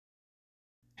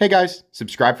Hey guys,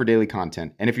 subscribe for daily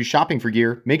content, and if you're shopping for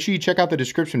gear, make sure you check out the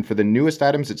description for the newest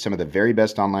items at some of the very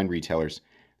best online retailers.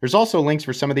 There's also links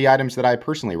for some of the items that I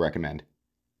personally recommend.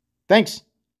 Thanks!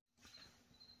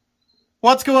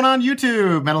 What's going on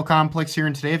YouTube? Metal Complex here,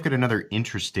 and today I've got another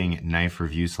interesting knife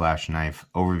review / knife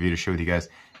overview to share with you guys.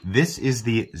 This is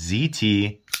the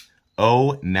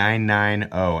ZT-0990,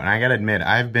 and I gotta admit,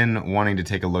 I've been wanting to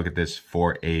take a look at this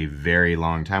for a very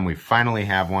long time. We finally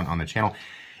have one on the channel.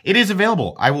 It is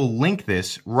available. I will link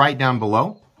this right down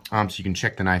below so you can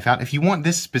check the knife out. If you want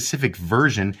this specific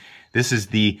version, this is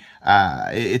the,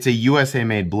 it's a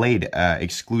USA-made blade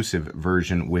exclusive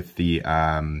version with the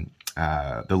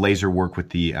laser work with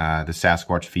the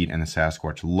Sasquatch feet and the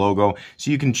Sasquatch logo.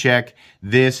 So you can check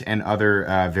this and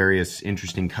other various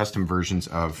interesting custom versions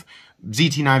of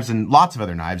ZT knives and lots of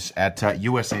other knives at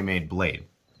USA-made blade.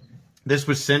 This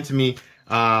was sent to me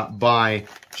by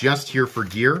Just Here for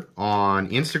Gear on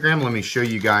Instagram. Let me show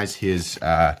you guys his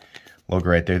logo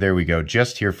right there. There we go.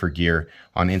 Just Here for Gear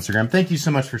on Instagram. Thank you so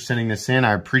much for sending this in.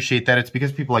 I appreciate that. It's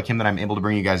because of people like him that I'm able to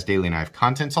bring you guys daily knife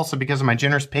content. It's also because of my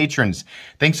generous patrons.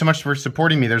 Thanks so much for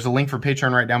supporting me. There's a link for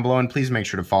Patreon right down below, and please make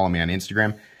sure to follow me on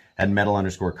Instagram at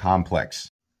metal_complex.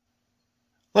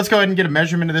 Let's go ahead and get a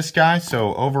measurement of this guy.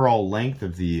 So overall length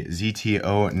of the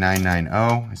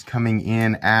ZT-0990 is coming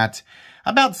in at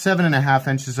about 7.5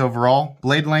 inches overall.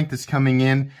 Blade length is coming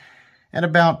in at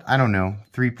about, I don't know,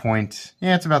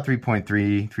 it's about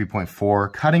 3.3,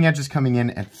 3.4. Cutting edge is coming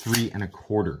in at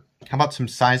 3.25. How about some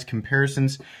size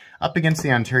comparisons up against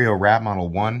the Ontario Rat Model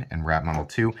 1 and Rat Model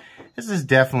 2? This is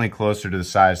definitely closer to the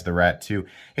size of the Rat 2.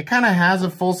 It kind of has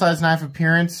a full-size knife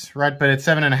appearance, right? But at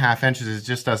 7.5 inches, it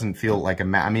just doesn't feel like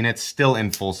I mean, it's still in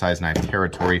full-size knife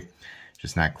territory,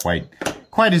 just not quite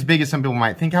as big as some people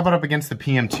might think. How about up against the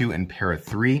PM2 and Para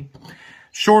 3?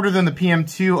 Shorter than the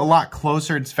PM2, a lot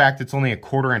closer. In fact, it's only a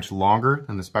 1/4 inch longer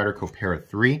than the Spyderco Para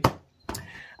 3.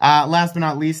 Last but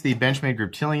not least, the Benchmade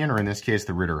Griptilian, or in this case,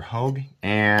 the Ritter Hogue,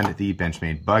 and the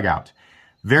Benchmade Bug Out.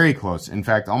 Very close. In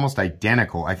fact, almost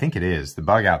identical. I think it is. The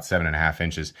Bug Out, 7.5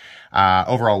 inches.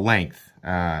 Overall length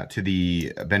to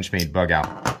the Benchmade Bug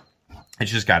Out. It's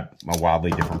just got a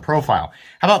wildly different profile.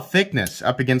 How about thickness?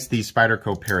 Up against the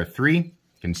Spyderco Para 3. You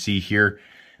can see here,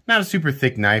 not a super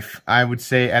thick knife. I would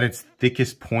say at its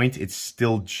thickest point, it's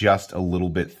still just a little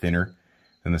bit thinner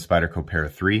than the Spyderco Para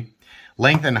 3.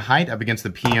 Length and height up against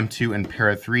the PM2 and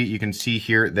Para 3. You can see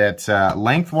here that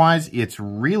lengthwise, it's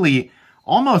really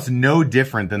almost no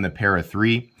different than the Para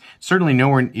 3. Certainly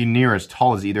nowhere near as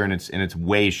tall as either, and it's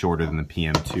way shorter than the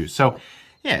PM2. So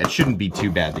yeah, it shouldn't be too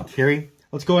bad to carry.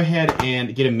 Let's go ahead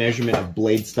and get a measurement of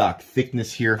blade stock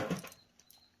thickness here.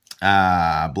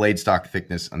 Blade stock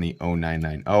thickness on the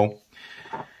 0990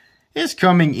 is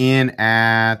coming in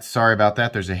at, sorry about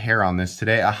that, there's a hair on this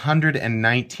today,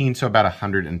 119, so about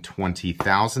 120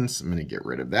 thousandths. I'm going to get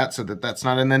rid of that so that that's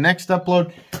not in the next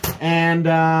upload. And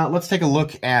let's take a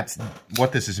look at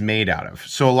what this is made out of.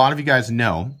 So a lot of you guys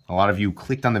know, a lot of you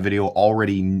clicked on the video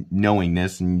already knowing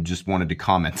this and you just wanted to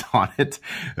comment on it.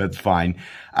 That's fine.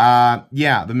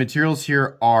 Yeah, the materials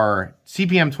here are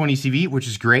CPM 20CV, which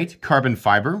is great, carbon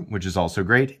fiber, which is also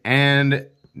great, and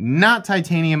not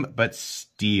titanium, but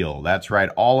steel. That's right.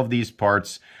 All of these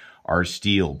parts are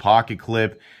steel. Pocket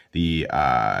clip, the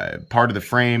part of the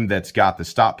frame that's got the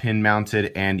stop pin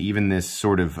mounted, and even this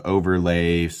sort of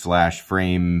overlay /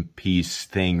 frame piece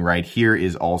thing right here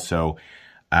is also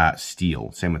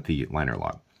steel. Same with the liner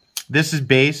lock. This is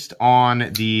based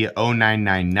on the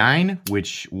 0999,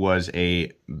 which was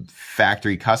a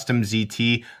factory custom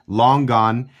ZT, long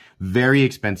gone, very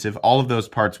expensive. All of those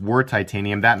parts were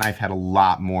titanium. That knife had a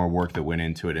lot more work that went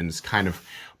into it, and it's kind of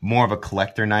more of a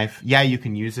collector knife. Yeah, you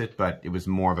can use it, but it was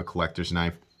more of a collector's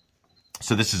knife.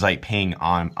 So this is like paying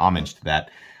homage to that.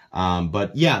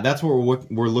 But yeah, that's what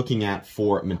we're looking at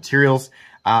for materials.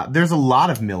 There's a lot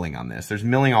of milling on this. There's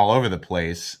milling all over the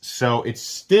place. So it's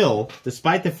still,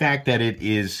 despite the fact that it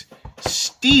is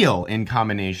steel in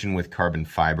combination with carbon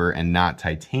fiber and not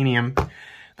titanium,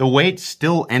 the weight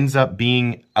still ends up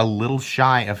being a little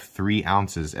shy of 3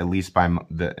 ounces, at least by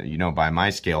by my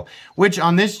scale, which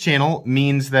on this channel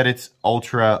means that it's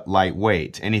ultra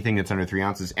lightweight, anything that's under 3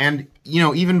 ounces. And,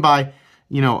 even by,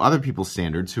 other people's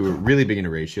standards who are really big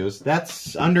into ratios,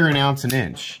 that's under 1 ounce an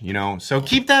inch, So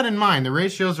keep that in mind. The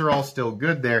ratios are all still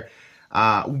good there.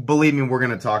 Believe me, we're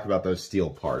going to talk about those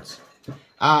steel parts.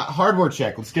 Hardware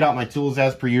check. Let's get out my tools.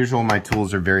 As per usual, my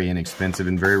tools are very inexpensive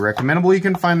and very recommendable. You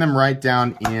can find them right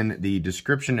down in the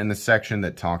description in the section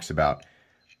that talks about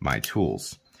my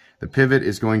tools. The pivot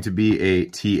is going to be a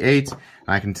T8.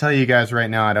 I can tell you guys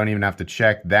right now, I don't even have to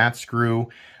check that screw.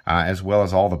 as well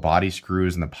as all the body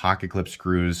screws and the pocket clip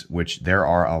screws, which there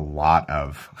are a lot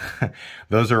of.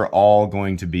 Those are all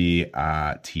going to be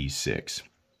T6.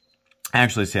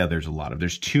 Actually, say there's a lot of.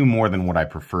 There's 2 more than what I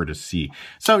prefer to see.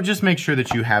 So just make sure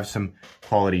that you have some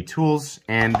quality tools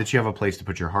and that you have a place to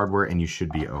put your hardware, and you should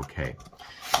be okay.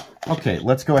 Okay,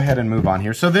 let's go ahead and move on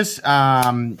here. So this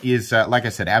is, like I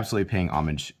said, absolutely paying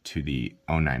homage to the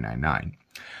 0999.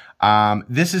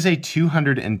 This is a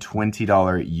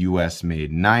 $220 US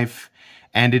made knife,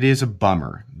 and it is a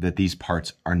bummer that these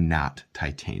parts are not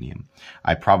titanium.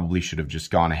 I probably should have just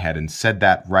gone ahead and said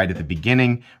that right at the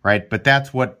beginning, right? But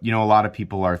that's what, you know, a lot of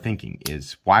people are thinking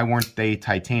is, why weren't they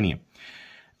titanium?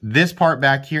 This part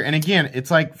back here, and again, it's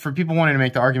like for people wanting to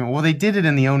make the argument, well, they did it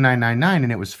in the 0999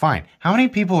 and it was fine. How many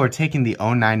people are taking the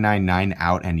 0999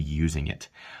 out and using it?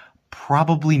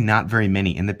 Probably not very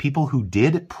many. And the people who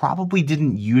did probably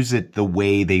didn't use it the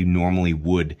way they normally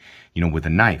would, you know, with a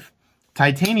knife.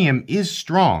 Titanium is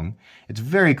strong. It's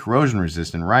very corrosion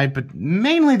resistant, right? But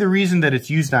mainly the reason that it's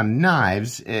used on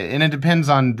knives, and it depends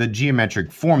on the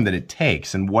geometric form that it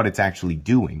takes and what it's actually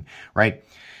doing, right?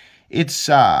 It's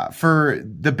for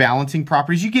the balancing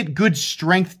properties. You get good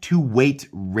strength to weight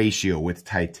ratio with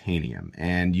titanium,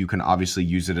 and you can obviously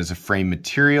use it as a frame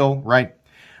material, right?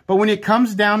 But when it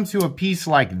comes down to a piece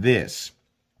like this,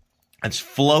 it's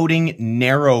floating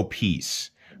narrow piece,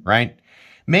 right?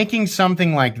 Making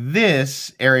something like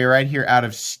this area right here out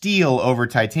of steel over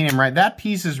titanium, right? That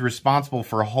piece is responsible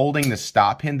for holding the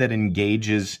stop pin that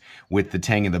engages with the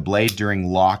tang of the blade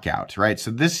during lockout, right?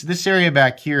 So this area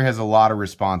back here has a lot of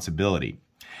responsibility.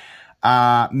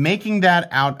 Making that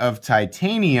out of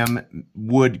titanium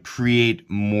would create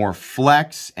more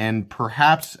flex and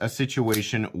perhaps a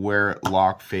situation where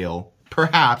lock fail,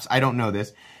 perhaps, I don't know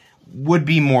this, would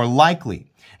be more likely.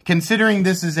 Considering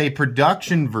this is a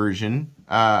production version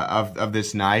of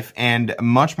this knife and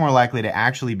much more likely to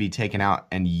actually be taken out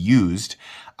and used,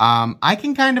 I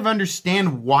can kind of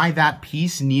understand why that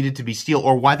piece needed to be steel,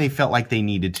 or why they felt like they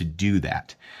needed to do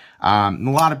that. A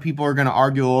lot of people are going to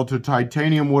argue, oh,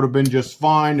 titanium would have been just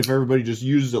fine if everybody just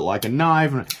uses it like a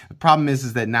knife. And the problem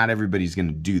is that not everybody's going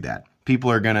to do that.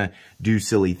 People are going to do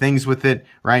silly things with it,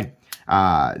 right?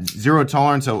 Zero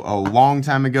tolerance, a long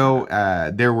time ago,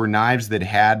 there were knives that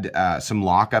had some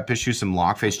lockup issues, some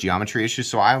lock face geometry issues.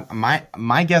 So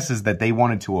my guess is that they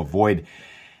wanted to avoid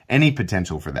any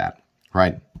potential for that,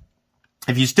 right?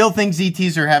 If you still think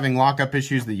ZTs are having lockup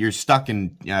issues, that you're stuck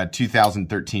in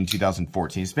 2013,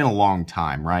 2014. It's been a long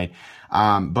time, right?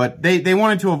 But they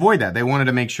wanted to avoid that. They wanted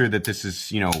to make sure that this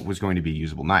is, was going to be a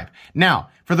usable knife. Now,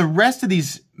 for the rest of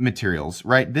these materials,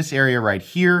 right, this area right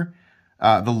here,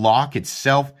 the lock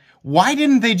itself, why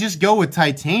didn't they just go with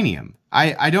titanium?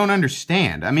 I don't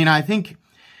understand. I mean, I think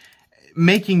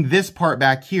making this part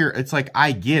back here, it's like,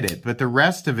 I get it, but the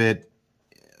rest of it,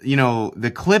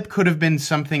 the clip could have been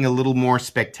something a little more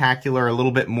spectacular, a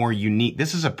little bit more unique.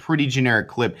 This is a pretty generic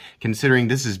clip, considering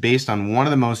this is based on one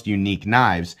of the most unique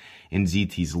knives in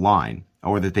ZT's line,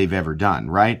 or that they've ever done,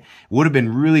 right? It would have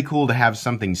been really cool to have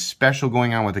something special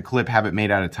going on with the clip, have it made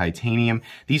out of titanium.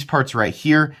 These parts right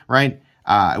here, right?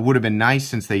 It would have been nice,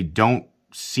 since they don't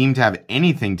seem to have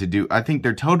anything to do. I think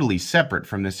they're totally separate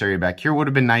from this area back here. Would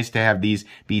have been nice to have these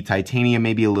be titanium,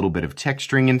 maybe a little bit of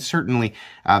texturing, and certainly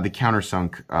the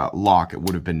countersunk lock, it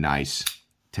would have been nice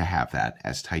to have that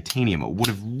as titanium. It would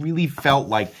have really felt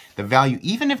like the value,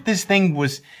 even if this thing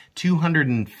was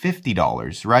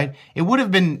 $250, right?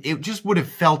 It just would have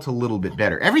felt a little bit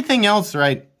better. Everything else,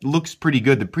 right, looks pretty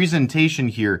good. The presentation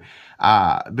here,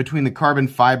 between the carbon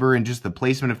fiber and just the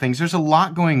placement of things, there's a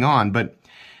lot going on, but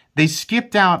they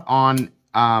skipped out on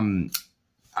a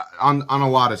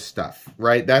lot of stuff,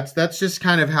 right? That's just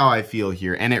kind of how I feel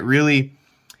here. And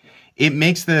it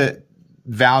makes the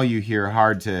value here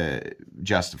hard to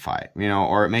justify,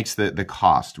 or it makes the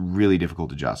cost really difficult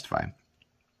to justify.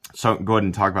 So go ahead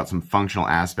and talk about some functional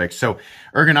aspects. So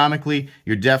ergonomically,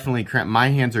 you're definitely cramped. My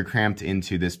hands are cramped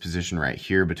into this position right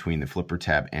here between the flipper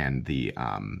tab and the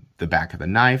back of the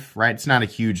knife, right? It's not a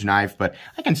huge knife, but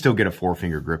I can still get a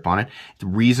 4-finger grip on it. It's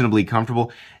reasonably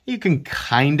comfortable. You can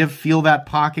kind of feel that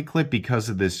pocket clip because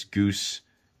of this goose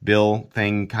bill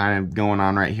thing kind of going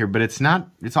on right here, but it's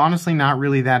honestly not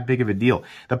really that big of a deal.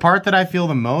 The part that I feel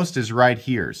the most is right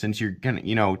here. Since you're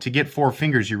gonna, to get 4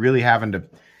 fingers, you're really having to,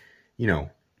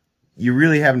 you're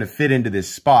really having to fit into this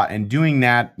spot, and doing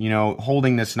that,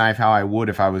 holding this knife how I would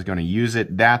if I was going to use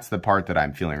it, that's the part that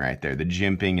I'm feeling right there, the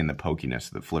jimping and the pokiness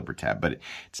of the flipper tab, but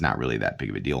it's not really that big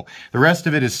of a deal. The rest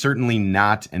of it is certainly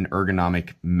not an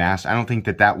ergonomic mess. I don't think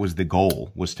that was the goal,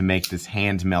 was to make this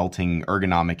hand-melting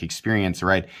ergonomic experience,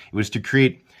 right? It was to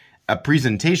create a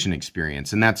presentation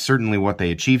experience, and that's certainly what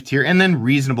they achieved here. And then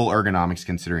reasonable ergonomics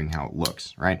considering how it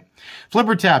looks, right?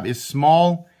 Flipper tab is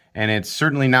small, and it's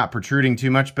certainly not protruding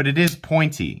too much, but it is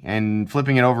pointy, and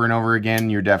flipping it over and over again,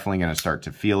 you're definitely going to start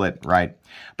to feel it, right?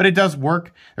 But it does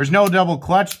work. There's no double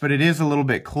clutch, but it is a little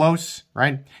bit close,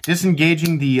 right?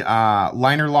 Disengaging the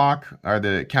liner lock, or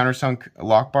the countersunk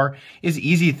lock bar, is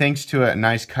easy thanks to a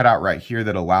nice cutout right here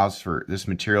that allows for this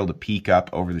material to peek up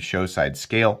over the show side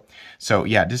scale. So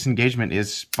yeah, disengagement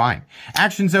is fine.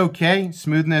 Action's okay.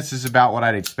 Smoothness is about what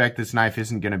I'd expect. This knife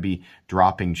isn't going to be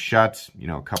dropping shut. You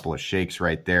know, a couple of shakes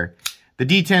right there. The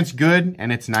detent's good,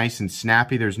 and it's nice and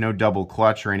snappy. There's no double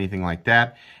clutch or anything like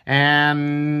that.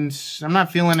 And I'm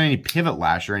not feeling any pivot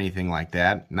lash or anything like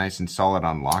that. Nice and solid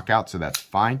on lockout, so that's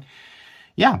fine.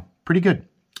 Yeah, pretty good.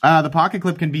 The pocket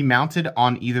clip can be mounted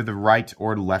on either the right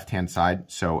or the left-hand side.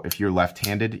 So if you're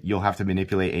left-handed, you'll have to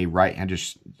manipulate a right hand.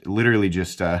 Just literally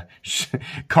just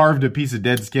carved a piece of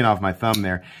dead skin off my thumb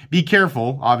there. Be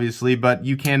careful, obviously, but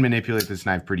you can manipulate this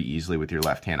knife pretty easily with your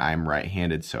left hand. I am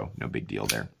right-handed, so no big deal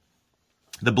there.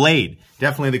 The blade,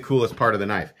 definitely the coolest part of the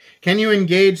knife. Can you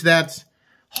engage that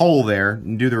hole there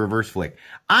and do the reverse flick?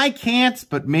 I can't,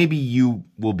 but maybe you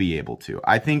will be able to.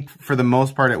 I think for the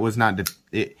most part, it was not,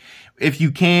 if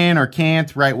you can or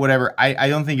can't, right, whatever, I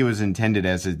don't think it was intended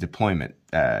as a deployment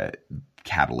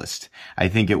catalyst. I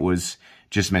think it was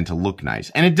just meant to look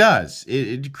nice. And it does.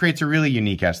 It creates a really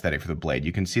unique aesthetic for the blade.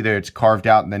 You can see there it's carved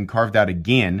out and then carved out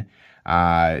again.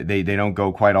 They don't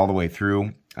go quite all the way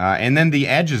through. And then the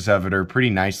edges of it are pretty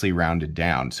nicely rounded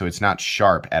down, so it's not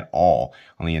sharp at all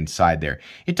on the inside there.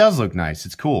 It does look nice.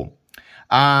 It's cool.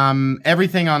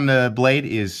 Everything on the blade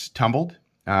is tumbled.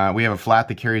 We have a flat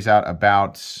that carries out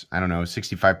about, I don't know,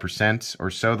 65%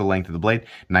 or so the length of the blade.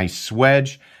 Nice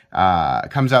swedge.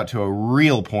 Comes out to a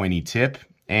real pointy tip,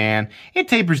 and it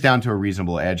tapers down to a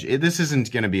reasonable edge. This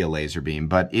isn't going to be a laser beam,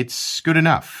 but it's good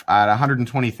enough. At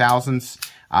 120 thousandths,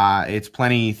 it's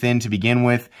plenty thin to begin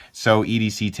with, so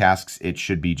EDC tasks, it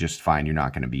should be just fine. You're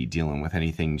not going to be dealing with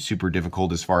anything super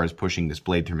difficult as far as pushing this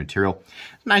blade through material.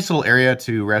 Nice little area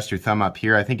to rest your thumb up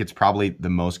here. I think it's probably the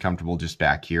most comfortable just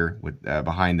back here with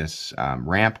behind this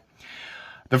ramp.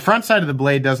 The front side of the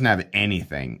blade doesn't have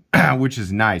anything, which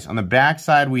is nice. On the back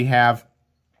side, we have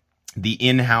the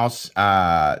in-house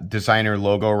designer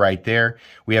logo right there.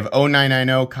 We have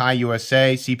 0990 Kai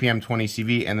USA, CPM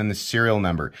 20CV, and then the serial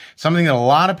number. Something that a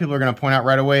lot of people are going to point out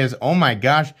right away is, oh my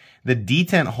gosh, the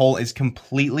detent hole is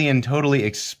completely and totally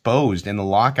exposed in the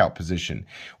lockout position,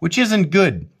 which isn't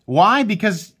good. Why?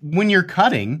 Because when you're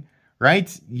cutting,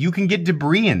 right, you can get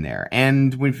debris in there.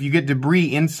 And if you get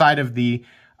debris inside of the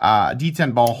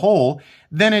detent ball hole,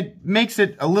 then it makes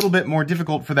it a little bit more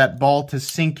difficult for that ball to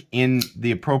sink in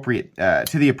the appropriate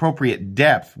to the appropriate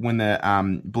depth when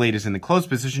the blade is in the closed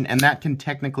position, and that can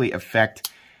technically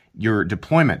affect your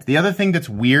deployment. The other thing that's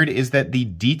weird is that the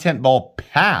detent ball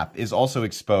path is also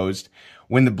exposed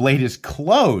when the blade is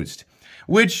closed,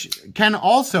 which can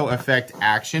also affect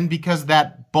action because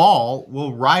that ball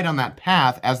will ride on that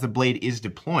path as the blade is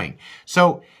deploying.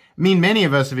 So I mean, many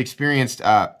of us have experienced,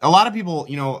 a lot of people,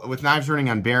 you know, with knives running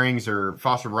on bearings or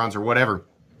phosphor bronze or whatever,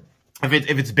 if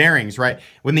it's bearings, right,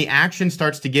 when the action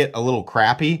starts to get a little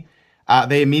crappy,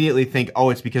 they immediately think, oh,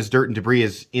 it's because dirt and debris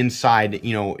is inside,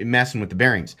 you know, messing with the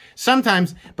bearings.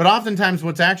 Sometimes, but oftentimes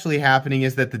what's actually happening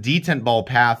is that the detent ball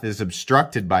path is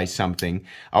obstructed by something,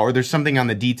 or there's something on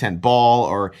the detent ball,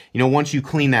 or, you know, once you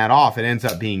clean that off, it ends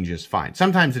up being just fine.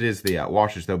 Sometimes it is the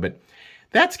washers, though, but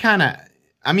that's kind of,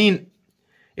 I mean,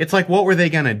 it's like, what were they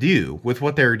going to do with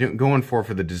what they're going for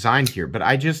the design here? But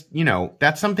I just, you know,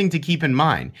 that's something to keep in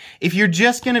mind. If you're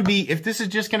just going to be, if this is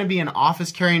just going to be an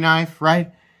office carry knife,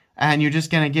 right? And you're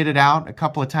just going to get it out a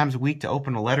couple of times a week to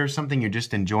open a letter or something, you're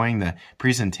just enjoying the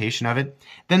presentation of it,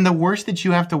 then the worst that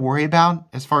you have to worry about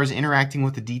as far as interacting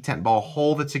with the detent ball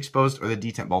hole that's exposed or the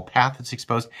detent ball path that's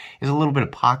exposed is a little bit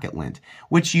of pocket lint,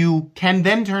 which you can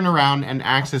then turn around and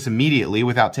access immediately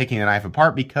without taking the knife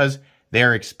apart because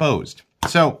they're exposed.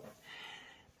 So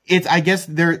I guess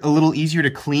they're a little easier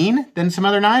to clean than some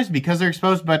other knives because they're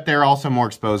exposed, but they're also more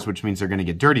exposed, which means they're going to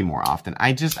get dirty more often.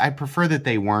 I prefer that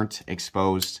they weren't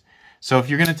exposed. So if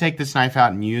you're going to take this knife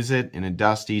out and use it in a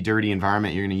dusty, dirty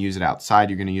environment, you're going to use it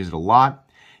outside, you're going to use it a lot,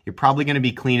 you're probably going to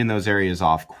be cleaning those areas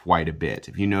off quite a bit.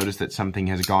 If you notice that something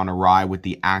has gone awry with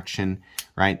the action,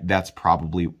 right, that's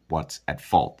probably what's at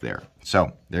fault there.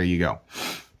 So there you go.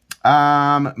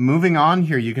 Moving on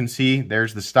here, you can see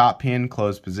there's the stop pin,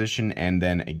 closed position, and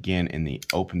then again in the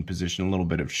open position, a little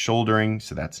bit of shouldering,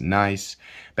 so that's nice.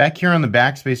 Back here on the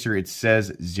backspacer, it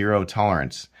says 0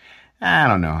 tolerance. I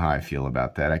don't know how I feel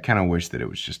about that. I kind of wish that it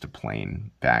was just a plain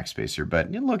backspacer,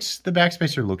 but the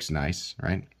backspacer looks nice,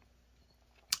 right?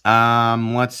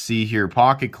 Let's see here.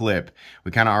 Pocket clip.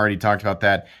 We kind of already talked about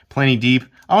that. Plenty deep.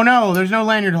 Oh no, there's no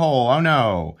lanyard hole. Oh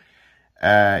no.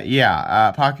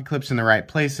 Pocket clip's in the right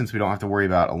place since we don't have to worry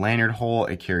about a lanyard hole.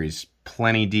 It carries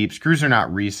plenty deep. Screws are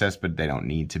not recessed, but they don't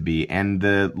need to be. And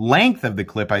the length of the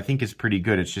clip, I think, is pretty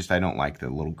good. It's just I don't like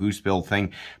the little goose bill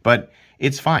thing, but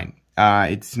it's fine.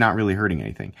 It's not really hurting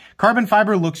anything. Carbon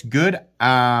fiber looks good.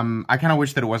 I kind of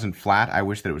wish that it wasn't flat. I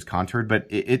wish that it was contoured, but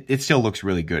it still looks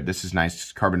really good. This is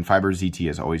nice carbon fiber. ZT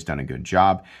has always done a good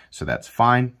job, so that's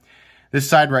fine. This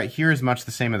side right here is much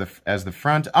the same as the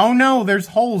front. Oh no, there's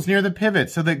holes near the pivot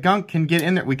so that gunk can get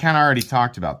in there. We kind of already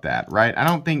talked about that, right? I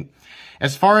don't think,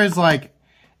 as far as like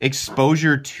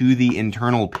exposure to the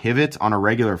internal pivot on a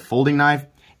regular folding knife,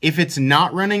 if it's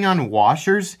not running on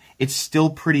washers, it's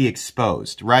still pretty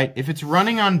exposed, right? If it's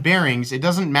running on bearings, it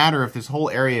doesn't matter if this whole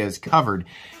area is covered.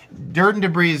 Dirt and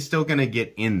debris is still gonna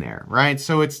get in there, right?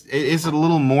 So it is a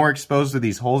little more exposed to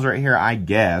these holes right here, I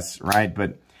guess, right?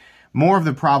 But more of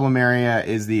the problem area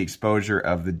is the exposure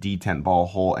of the detent ball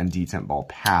hole and detent ball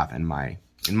path, in my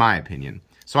opinion.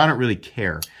 So I don't really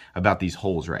care about these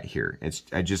holes right here.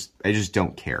 I just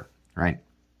don't care, right?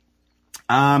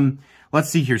 Let's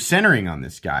see here. Centering on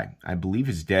this guy, I believe,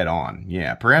 is dead on.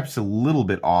 Yeah, perhaps a little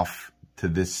bit off to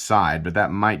this side, but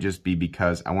that might just be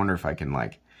because I wonder if I can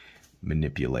like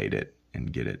manipulate it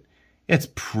and get it. It's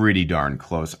pretty darn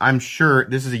close. I'm sure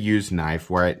this is a used knife,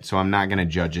 right? So I'm not going to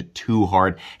judge it too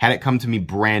hard. Had it come to me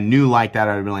brand new like that,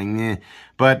 I'd be like, eh.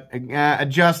 But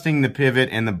adjusting the pivot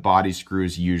and the body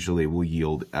screws usually will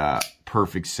yield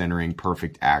perfect centering,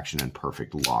 perfect action, and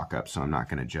perfect lockup. So I'm not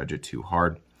going to judge it too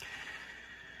hard.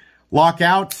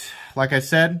 Lockout, like I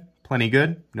said, plenty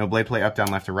good. No blade play up, down,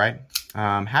 left, or right.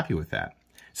 Happy with that.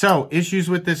 So, issues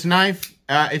with this knife.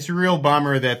 It's a real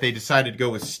bummer that they decided to go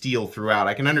with steel throughout.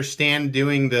 I can understand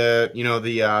doing the,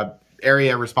 the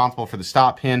area responsible for the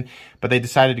stop pin, but they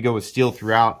decided to go with steel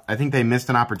throughout. I think they missed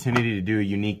an opportunity to do a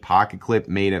unique pocket clip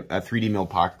made of a 3D mill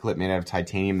pocket clip made out of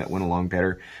titanium that went along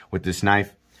better with this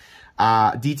knife.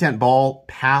 Detent ball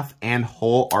path and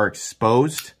hole are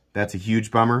exposed. That's a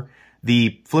huge bummer.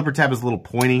 The flipper tab is a little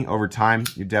pointy over time.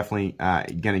 You're definitely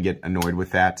going to get annoyed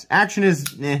with that. Action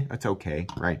is, it's okay,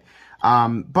 right?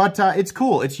 But it's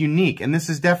cool. It's unique. And this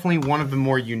is definitely one of the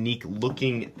more unique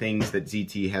looking things that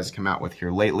ZT has come out with here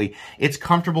lately. It's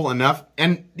comfortable enough.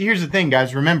 And here's the thing,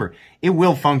 guys. Remember, it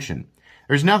will function.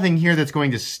 There's nothing here that's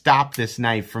going to stop this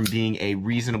knife from being a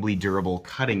reasonably durable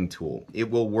cutting tool. It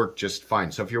will work just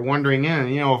fine. So if you're wondering,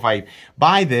 if I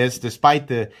buy this, despite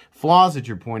the flaws that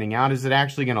you're pointing out, is it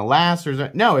actually going to last? Or is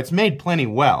it? No, it's made plenty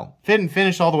well. Fit and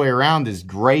finish all the way around is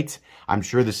great. I'm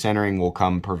sure the centering will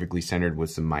come perfectly centered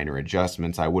with some minor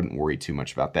adjustments. I wouldn't worry too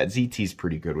much about that. ZT's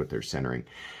pretty good with their centering.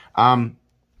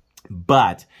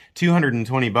 But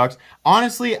 $220.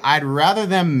 Honestly, I'd rather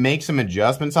them make some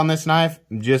adjustments on this knife.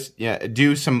 Just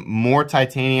do some more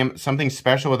titanium, something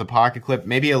special with a pocket clip,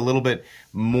 maybe a little bit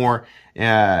more,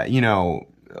 a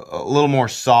little more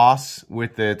sauce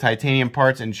with the titanium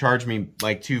parts, and charge me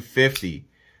like $250.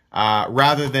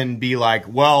 Rather than be like,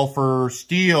 well, for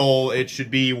steel, it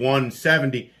should be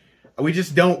 $170. We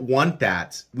just don't want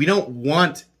that. We don't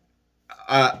want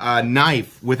a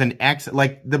knife with an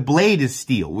like the blade is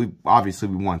steel. We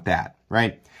want that,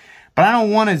 right? But I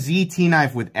don't want a ZT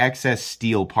knife with excess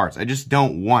steel parts. I just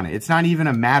don't want it. It's not even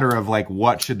a matter of like,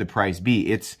 what should the price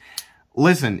be? It's,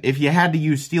 listen, if you had to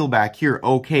use steel back here,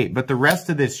 okay, but the rest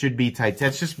of this should be tight.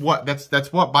 That's just what,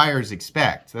 that's what buyers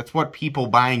expect. That's what people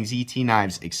buying ZT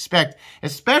knives expect,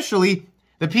 especially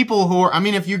the people who are,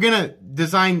 if you're gonna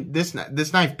design this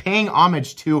knife paying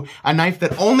homage to a knife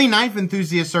that only knife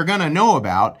enthusiasts are gonna know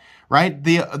about, right?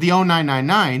 The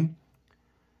 0999,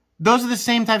 those are the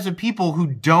same types of people who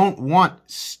don't want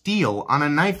steel on a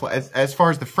knife. As far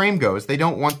as the frame goes, they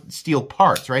don't want steel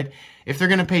parts, right? If they're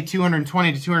gonna pay $220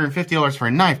 to $250 for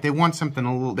a knife, they want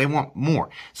something they want more.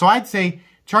 So I'd say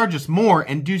charge us more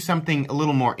and do something a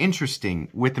little more interesting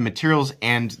with the materials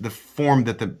and the form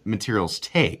that the materials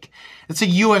take. It's a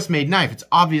US made knife. It's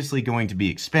obviously going to be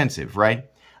expensive, right?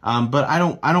 But I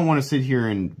don't want to sit here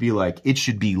and be like, it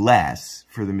should be less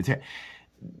for the material.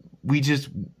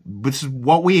 This is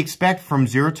what we expect from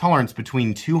Zero Tolerance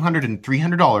between $200 and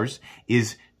 $300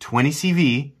 is 20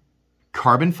 CV,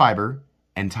 carbon fiber,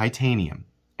 and titanium.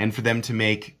 And for them to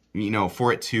make,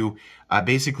 for it to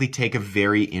basically take a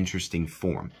very interesting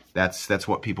form. That's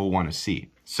what people want to see.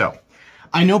 So,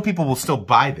 I know people will still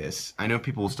buy this. I know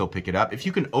people will still pick it up. If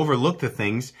you can overlook the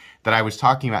things that I was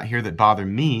talking about here that bother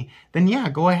me, then yeah,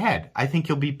 go ahead. I think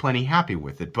you'll be plenty happy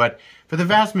with it. But for the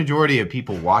vast majority of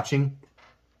people watching,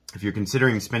 if you're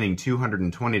considering spending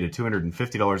 $220 to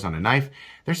 $250 on a knife,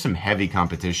 there's some heavy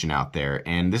competition out there,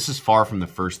 and this is far from the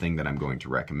first thing that I'm going to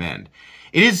recommend.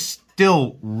 It is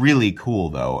still really cool,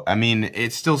 though. I mean,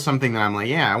 it's still something that I'm like,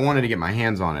 yeah, I wanted to get my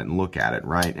hands on it and look at it,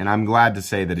 right? And I'm glad to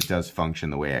say that it does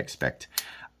function the way I expect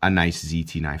a nice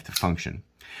ZT knife to function.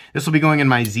 This will be going in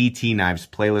my ZT Knives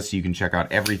playlist, so you can check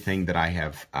out everything that I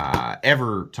have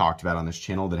ever talked about on this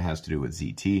channel that has to do with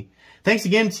ZT. Thanks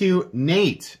again to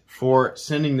Nate for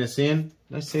sending this in.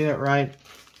 Did I say that right?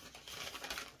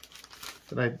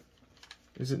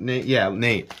 Is it Nate? Yeah,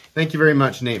 Nate. Thank you very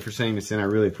much, Nate, for sending this in. I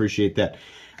really appreciate that.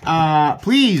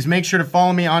 Please make sure to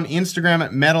follow me on Instagram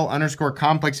at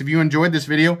metal_complex. If you enjoyed this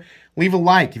video, leave a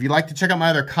like. If you'd like to check out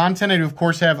my other content, I do, of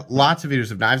course, have lots of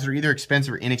videos of knives that are either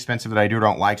expensive or inexpensive that I do or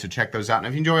don't like, so check those out. And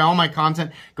if you enjoy all my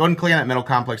content, go ahead and click on that Metal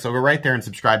Complex logo right there and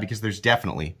subscribe because there's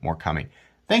definitely more coming.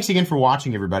 Thanks again for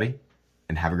watching, everybody,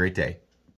 and have a great day.